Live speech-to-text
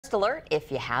First alert,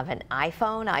 if you have an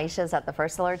iPhone. Aisha's at the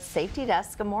First Alert Safety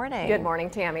Desk. Good morning. Good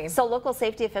morning, Tammy. So local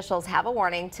safety officials have a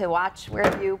warning to watch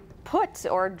where you put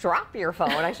or drop your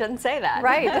phone. I shouldn't say that.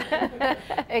 Right.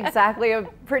 Exactly. A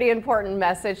pretty important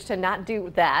message to not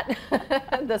do that.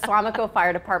 The Suamico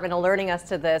Fire Department alerting us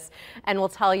to this, and we'll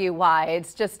tell you why.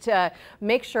 It's just to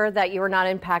make sure that you are not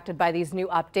impacted by these new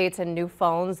updates and new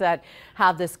phones that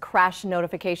have this crash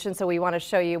notification. So we want to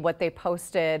show you what they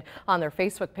posted on their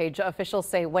Facebook page. Officials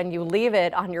say when you leave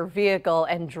it on your vehicle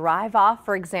and drive off,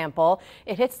 for example,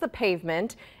 it hits the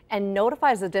pavement and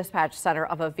notifies the dispatch center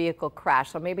of a vehicle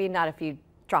crash. So maybe not if you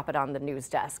drop it on the news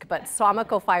desk, but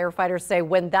Suamico firefighters say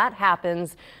when that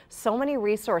happens, so many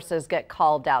resources get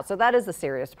called out. So that is the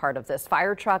serious part of this.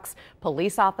 Fire trucks,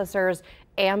 police officers,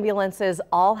 ambulances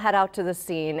all head out to the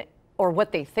scene, or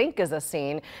what they think is a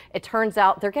scene. It turns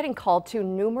out they're getting called to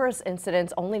numerous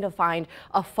incidents only to find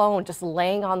a phone just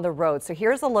laying on the road. So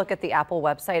here's a look at the Apple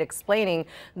website explaining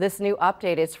this new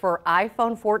update. It's for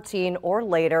iPhone 14 or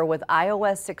later with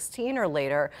iOS 16 or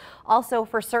later. Also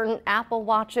for certain Apple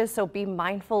Watches, so be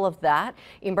mindful of that.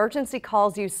 Emergency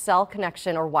calls use cell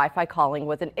connection or Wi-Fi calling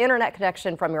with an internet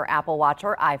connection from your Apple Watch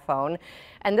or iPhone.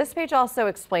 And this page also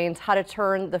explains how to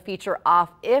turn the feature off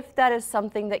if that is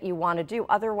something that you want to do.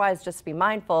 Otherwise, just be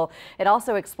mindful. It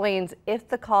also explains if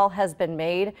the call has been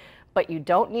made, but you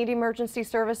don't need emergency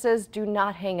services, do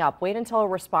not hang up. Wait until a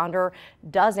responder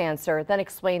does answer, then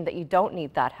explain that you don't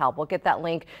need that help. We'll get that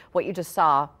link, what you just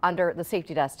saw, under the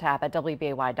Safety Desk tab at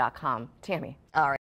WBAY.com. Tammy. All right.